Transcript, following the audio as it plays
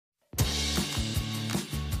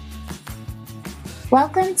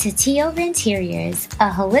Welcome to Tea Over Interiors, a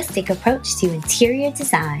holistic approach to interior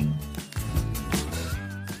design.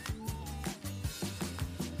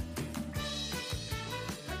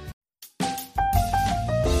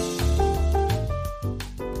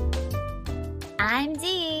 I'm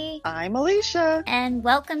Dee. I'm Alicia. And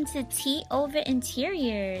welcome to Tea Over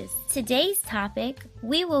Interiors. Today's topic,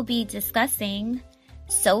 we will be discussing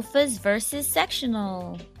sofas versus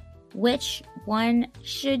sectional. Which one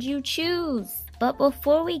should you choose? But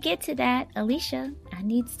before we get to that, Alicia, I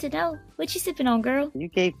needs to know, what you sipping on, girl? You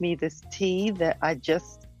gave me this tea that I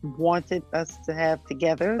just wanted us to have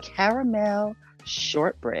together, caramel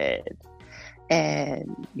shortbread.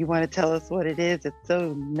 And you want to tell us what it is? It's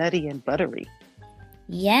so nutty and buttery.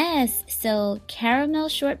 Yes, so caramel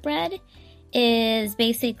shortbread is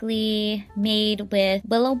basically made with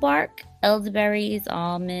willow bark, elderberries,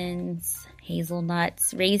 almonds,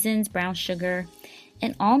 hazelnuts, raisins, brown sugar,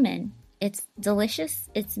 and almond. It's delicious.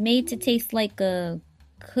 It's made to taste like a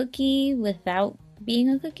cookie without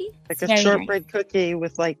being a cookie. Like a shortbread cookie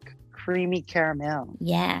with like creamy caramel.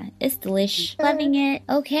 Yeah, it's delish. Loving it.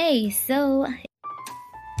 Okay, so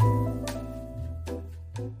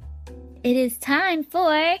it is time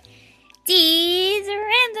for Dee's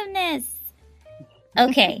Randomness.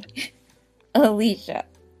 Okay, Alicia.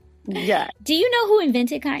 Yeah. Do you know who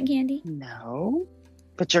invented cotton candy? No,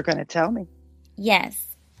 but you're going to tell me. Yes.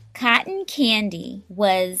 Cotton candy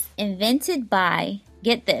was invented by,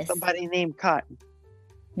 get this. Somebody named Cotton.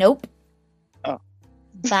 Nope. Oh.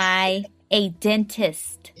 By a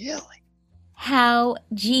dentist. Really? How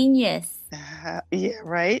genius. Yeah,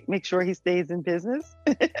 right. Make sure he stays in business.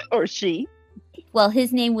 Or she. Well,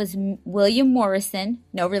 his name was William Morrison.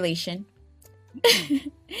 No relation.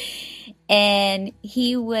 And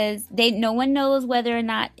no one knows whether or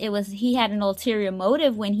not he had an ulterior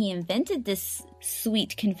motive when he invented this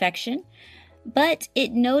sweet confection, but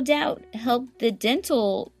it no doubt helped the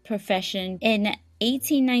dental profession. In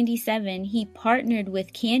 1897, he partnered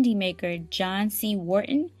with candy maker John C.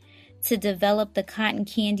 Wharton to develop the cotton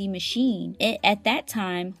candy machine. It, at that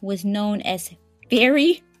time, was known as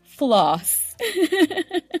Fairy Floss.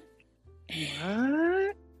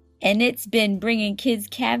 What? And it's been bringing kids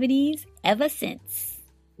cavities ever since.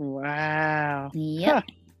 Wow. Yep. Huh.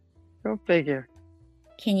 Go figure.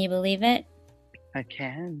 Can you believe it? I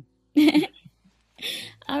can.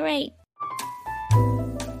 All right.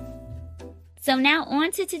 So now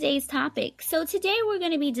on to today's topic. So today we're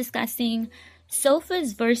going to be discussing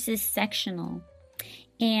sofas versus sectional.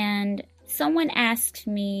 And someone asked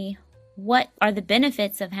me, what are the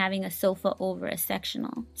benefits of having a sofa over a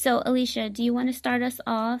sectional? So, Alicia, do you want to start us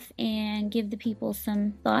off and give the people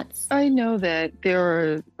some thoughts? I know that there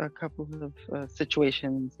are a couple of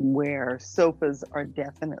situations where sofas are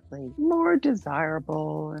definitely more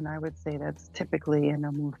desirable, and I would say that's typically in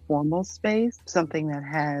a more formal space, something that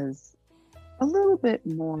has a little bit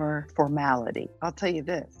more formality. I'll tell you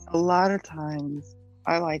this, a lot of times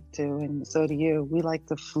I like to, and so do you, we like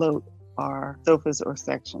to float our sofas or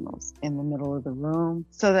sectionals in the middle of the room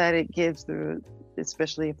so that it gives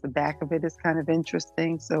especially if the back of it is kind of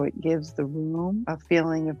interesting, so it gives the room a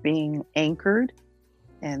feeling of being anchored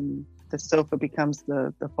and the sofa becomes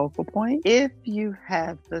the focal point. If you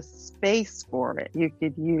have the space for it, you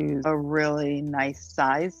could use a really nice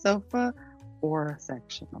size sofa or a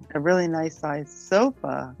sectional. A really nice size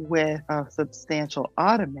sofa with a substantial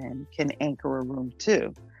ottoman can anchor a room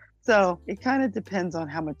too. So it kind of depends on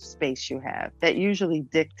how much space you have. That usually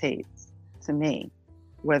dictates to me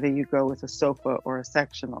whether you go with a sofa or a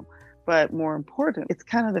sectional. But more important, it's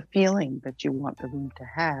kind of the feeling that you want the room to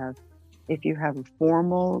have. If you have a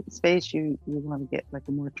formal space, you want to get like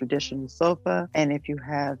a more traditional sofa. And if you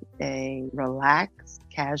have a relaxed,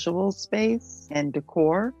 casual space and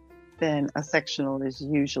decor, then a sectional is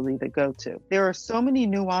usually the go-to. There are so many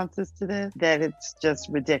nuances to this that it's just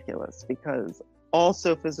ridiculous because all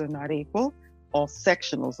sofas are not equal. All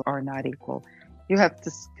sectionals are not equal. You have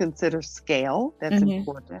to consider scale. That's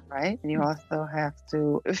important, right? And you also have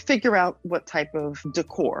to figure out what type of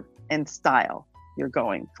decor and style you're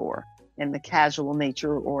going for and the casual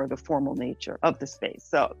nature or the formal nature of the space.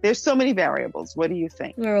 So there's so many variables. What do you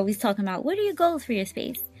think? We're always talking about, what are your goals for your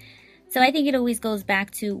space? So I think it always goes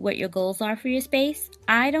back to what your goals are for your space.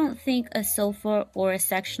 I don't think a sofa or a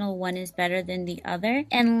sectional one is better than the other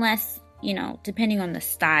unless, depending on the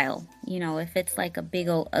style, if it's like a big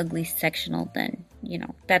old ugly sectional, then,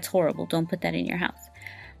 that's horrible. Don't put that in your house.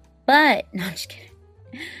 But, no, I'm just kidding.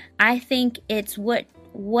 I think it's what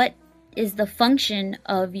is the function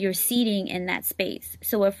of your seating in that space.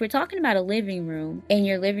 So if we're talking about a living room and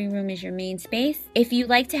your living room is your main space, if you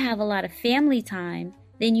like to have a lot of family time,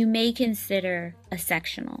 then you may consider a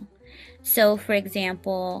sectional. So, for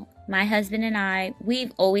example, my husband and I,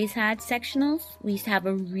 we've always had sectionals. We used to have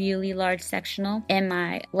a really large sectional in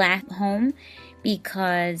my last home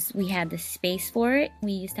because we had the space for it.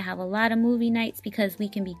 We used to have a lot of movie nights because we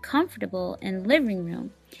can be comfortable in the living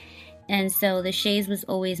room. And so the chaise was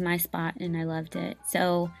always my spot and I loved it.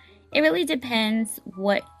 So it really depends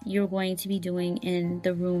what you're going to be doing in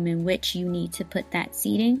the room in which you need to put that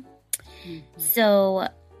seating. So,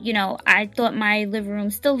 I thought my living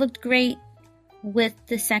room still looked great with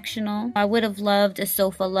the sectional. I would have loved a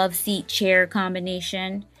sofa, love seat, chair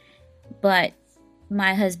combination, but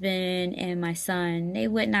my husband and my son, they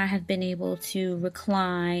would not have been able to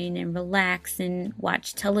recline and relax and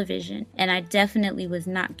watch television. And I definitely was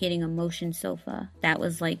not getting a motion sofa. That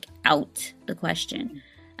was out the question.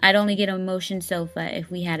 I'd only get a motion sofa if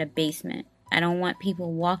we had a basement. I don't want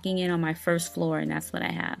people walking in on my first floor and that's what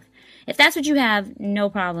I have. If that's what you have, no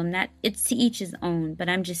problem. That it's to each his own. But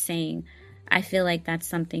I'm just saying, I feel like that's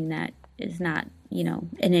something that is not,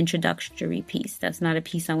 an introductory piece. That's not a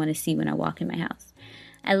piece I want to see when I walk in my house.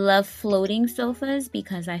 I love floating sofas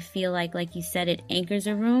because I feel like you said, it anchors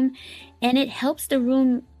a room and it helps the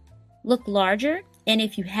room look larger. And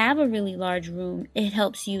if you have a really large room, it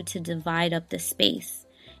helps you to divide up the space.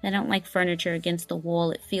 I don't like furniture against the wall.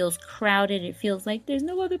 It feels crowded. It feels like there's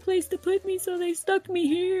no other place to put me, so they stuck me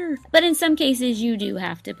here. But in some cases, you do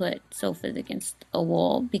have to put sofas against a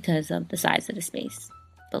wall because of the size of the space.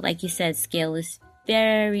 But like you said, scale is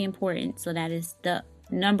very important. So that is the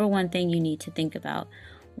number one thing you need to think about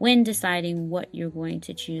when deciding what you're going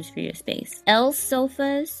to choose for your space. L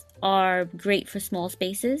sofas are great for small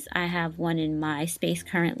spaces. I have one in my space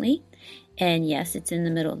currently. And yes, it's in the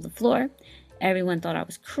middle of the floor. Everyone thought I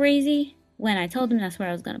was crazy when I told them that's where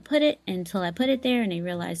I was going to put it until I put it there and they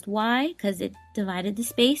realized why, because it divided the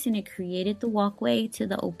space and it created the walkway to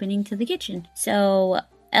the opening to the kitchen. So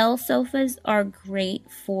L sofas are great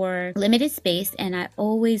for limited space and I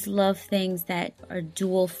always love things that are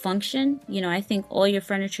dual function. I think all your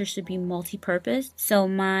furniture should be multi-purpose. So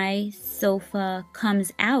my sofa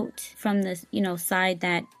comes out from the, side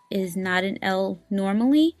that is not an L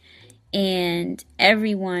normally. And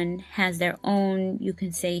everyone has their own, you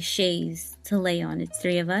can say, chaise to lay on. It's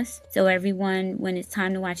 3 of us. So everyone, when it's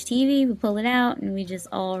time to watch TV, we pull it out and we just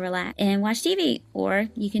all relax and watch TV. Or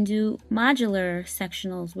you can do modular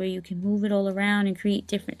sectionals where you can move it all around and create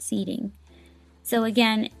different seating. So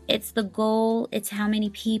again, it's the goal. It's how many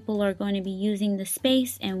people are going to be using the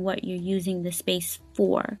space and what you're using the space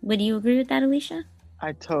for. Would you agree with that, Alicia?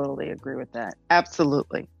 I totally agree with that.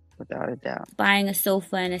 Absolutely. Without a doubt. Buying a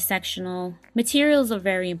sofa and a sectional. Materials are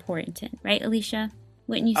very important, right, Alicia?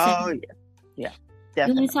 Wouldn't you say? Oh, yeah. Yeah,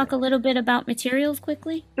 definitely. You want to talk a little bit about materials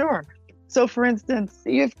quickly? Sure. So, for instance,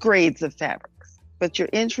 you have grades of fabrics, but your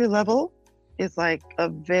entry level is like a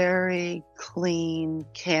very clean,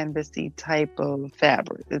 canvasy type of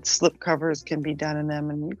fabric. Its slip covers can be done in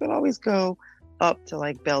them, and you can always go up to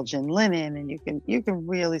like Belgian linen, and you can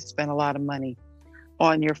really spend a lot of money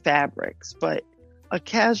on your fabrics, but a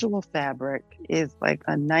casual fabric is like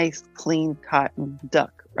a nice, clean cotton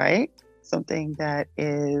duck, right? Something that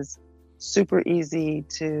is super easy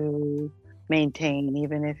to maintain.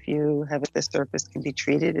 Even if you have the surface can be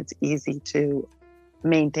treated, it's easy to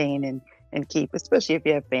maintain and keep, especially if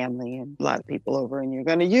you have family and a lot of people over and you're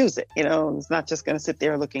going to use it. It's not just going to sit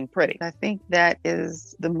there looking pretty. I think that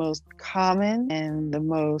is the most common and the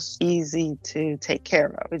most easy to take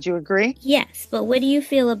care of. Would you agree? Yes, but what do you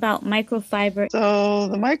feel about microfiber? So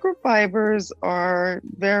the microfibers are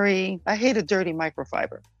I hate a dirty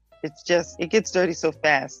microfiber. It gets dirty so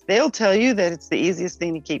fast. They'll tell you that it's the easiest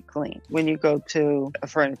thing to keep clean when you go to a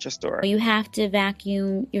furniture store. You have to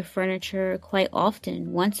vacuum your furniture quite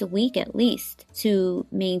often, once a week at least, to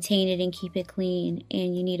maintain it and keep it clean.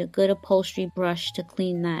 And you need a good upholstery brush to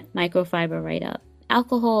clean that microfiber right up.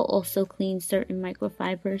 Alcohol also cleans certain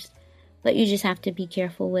microfibers, but you just have to be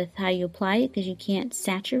careful with how you apply it because you can't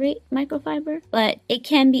saturate microfiber. But it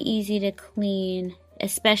can be easy to clean,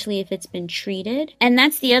 especially if it's been treated. And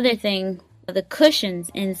that's the other thing, the cushions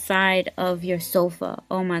inside of your sofa.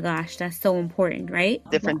 Oh my gosh, that's so important, right?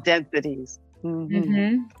 Different densities.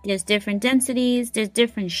 There's different densities, there's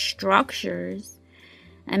different structures.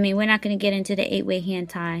 I mean, we're not going to get into the 8-way hand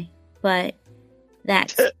tie, but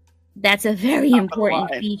that's a very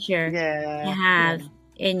important feature to have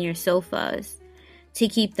in your sofas to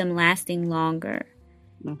keep them lasting longer.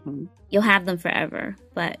 You'll have them forever,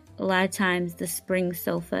 but a lot of times the spring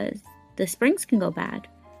sofas, the springs can go bad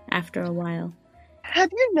after a while.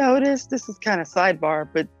 Have you noticed, this is kind of sidebar,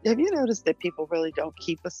 but have you noticed that people really don't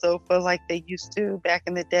keep a sofa like they used to back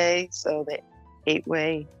in the day? So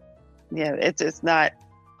 8-way. Yeah, it's not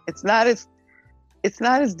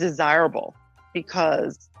as desirable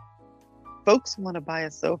because folks want to buy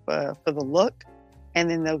a sofa for the look and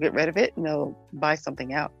then they'll get rid of it and they'll buy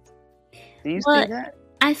something else. Do you see that?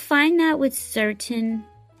 I find that with certain,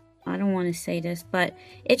 I don't want to say this, but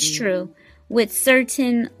it's true, with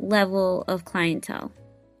certain level of clientele.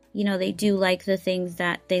 You know, they do like the things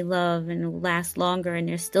that they love and will last longer, and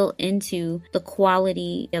they're still into the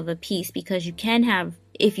quality of a piece, because you can have,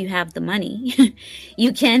 if you have the money,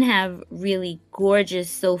 you can have really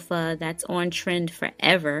gorgeous sofa that's on trend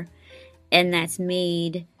forever and that's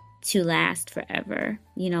made to last forever.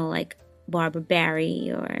 You know, like Barbara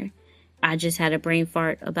Barry, or I just had a brain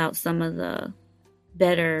fart about some of the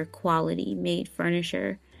better quality made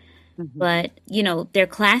furniture. But, you know, they're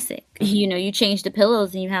classic. You know, you change the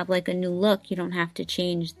pillows and you have like a new look. You don't have to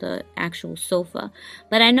change the actual sofa.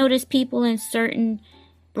 But I notice people in certain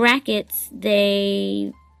brackets,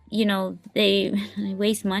 they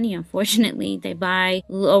waste money, unfortunately. They buy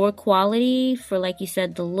lower quality for, like you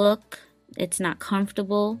said, the look. It's not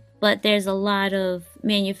comfortable. But there's a lot of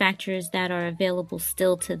manufacturers that are available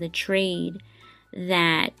still to the trade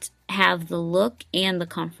that have the look and the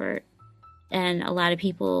comfort. And a lot of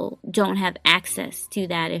people don't have access to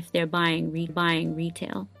that if they're buying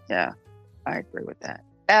retail. Yeah, I agree with that.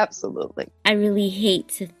 Absolutely. I really hate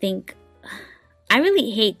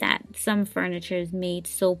that some furniture is made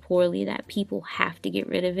so poorly that people have to get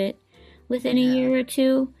rid of it within a year or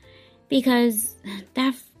two, because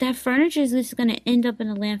that furniture is just going to end up in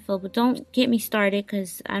a landfill. But don't get me started,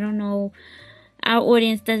 because I don't know, our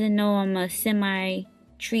audience doesn't know I'm a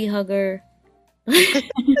semi-tree hugger.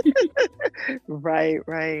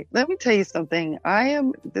 Right. Let me tell you something.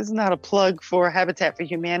 This is not a plug for Habitat for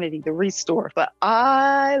Humanity, the Restore, but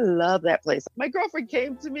I love that place. My girlfriend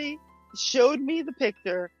came to me, showed me the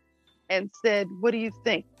picture, and said, "What do you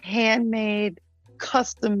think? Handmade,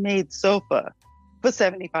 custom-made sofa for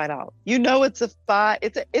 $75. You know, it's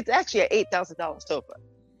actually an $8,000 sofa."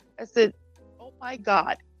 I said, "Oh my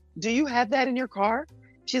God, do you have that in your car?"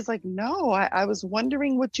 She's like, "No, I was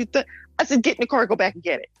wondering what you thought." I said, "Get in the car, go back and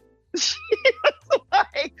get it." She's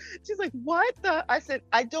like, "What the?" I said,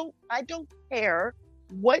 I don't care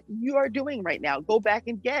what you are doing right now. Go back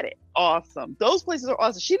and get it. Awesome. Those places are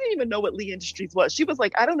awesome. She didn't even know what Lee Industries was. She was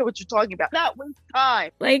like, "I don't know what you're talking about." Not waste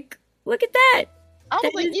time. Like, look at that. I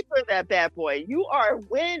was like, "You are that bad boy. You are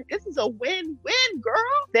This is a win-win, girl."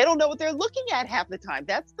 They don't know what they're looking at half the time.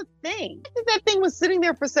 That's the thing. I think that thing was sitting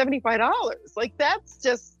there for $75. Like, that's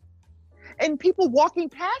just, and people walking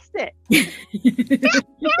past it.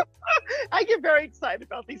 I get very excited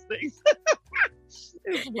about these things.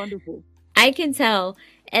 It's wonderful. I can tell.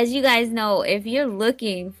 As you guys know, if you're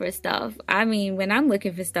looking for stuff, I mean, when I'm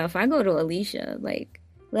looking for stuff, I go to Alicia. Like,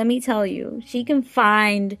 let me tell you,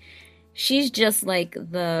 she's just like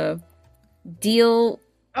the deal.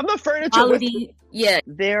 I'm the furniture quality. Yeah.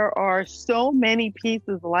 There are so many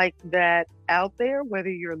pieces like that out there, whether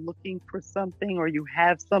you're looking for something or you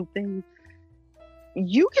have something,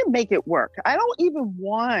 you can make it work. I don't even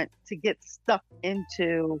want to get stuck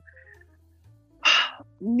into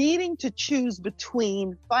needing to choose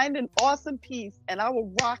between find an awesome piece and I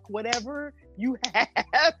will rock whatever you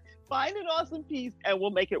have. Find an awesome piece and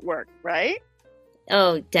we'll make it work, right?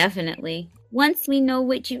 Oh, definitely. Once we know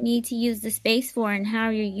what you need to use the space for and how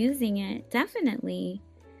you're using it, definitely.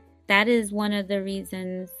 That is one of the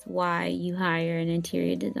reasons why you hire an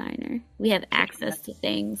interior designer. We have access to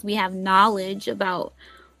things. We have knowledge about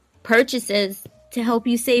purchases to help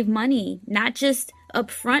you save money, not just up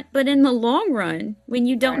front, but in the long run, when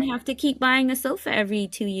you don't have to keep buying a sofa every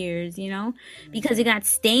 2 years, you know, because it got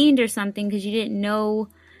stained or something because you didn't know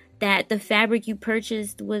that the fabric you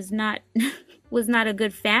purchased was not a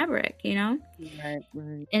good fabric, you know? Right.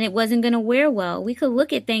 And it wasn't going to wear well. We could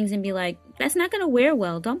look at things and be like, that's not going to wear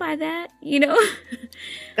well. Don't buy that, you know?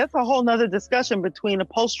 That's a whole nother discussion between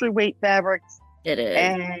upholstery weight fabrics. It is.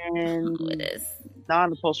 And it is.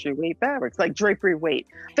 Non-upholstery weight fabrics, like drapery weight.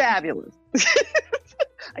 Fabulous.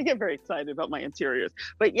 I get very excited about my interiors.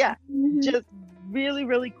 But yeah, just really,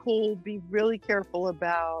 really cool. Be really careful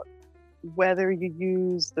about whether you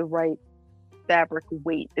use the right fabric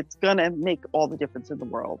weight. It's gonna make all the difference in the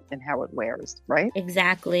world in how it wears, right?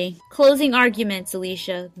 Exactly. Closing arguments,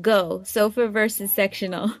 Alicia. Go. Sofa versus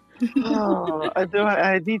sectional.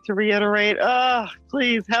 I need to reiterate.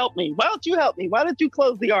 Please help me. Why don't you help me? Why don't you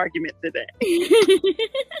close the argument today?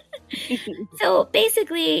 So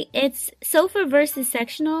basically, it's sofa versus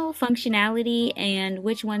sectional functionality, and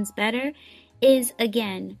which one's better is,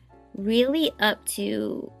 again, really up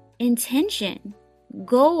to intention.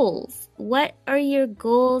 Goals. What are your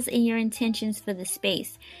goals and your intentions for the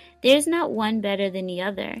space? There's not one better than the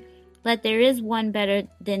other, but there is one better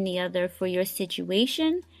than the other for your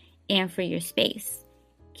situation and for your space.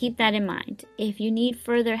 Keep that in mind. If you need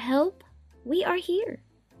further help, we are here.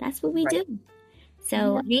 That's what we do.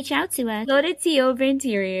 So reach out to us. Go to Tea Over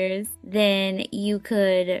Interiors. Then you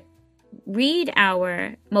could read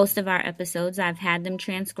most of our episodes. I've had them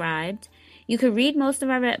transcribed. You could read most of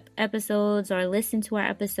our episodes or listen to our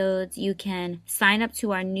episodes. You can sign up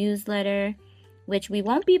to our newsletter, which we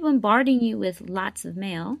won't be bombarding you with lots of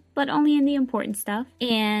mail, but only in the important stuff.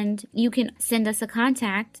 And you can send us a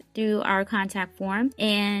contact through our contact form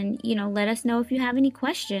and, let us know if you have any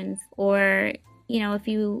questions or, if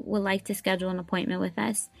you would like to schedule an appointment with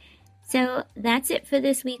us. So that's it for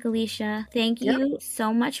this week, Alicia. Thank you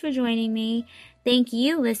so much for joining me. Thank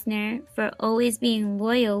you, listener, for always being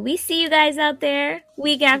loyal. We see you guys out there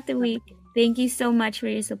week after week. Thank you so much for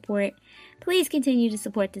your support. Please continue to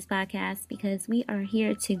support this podcast because we are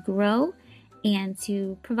here to grow and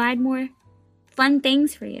to provide more fun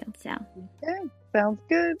things for you. So, okay, sounds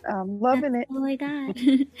good. I'm loving it. Oh my God.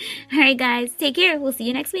 All right, guys, take care. We'll see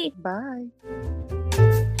you next week. Bye.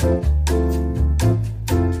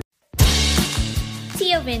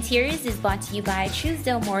 Tea Over Interiors is brought to you by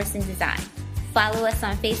Truesdale Morrison Design. Follow us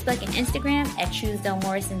on Facebook and Instagram at Truesdale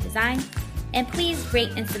Morrison Design. And please rate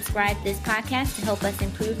and subscribe to this podcast to help us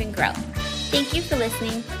improve and grow. Thank you for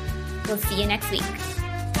listening. We'll see you next week.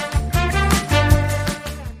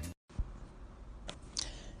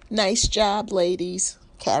 Nice job, ladies.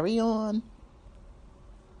 Carry on.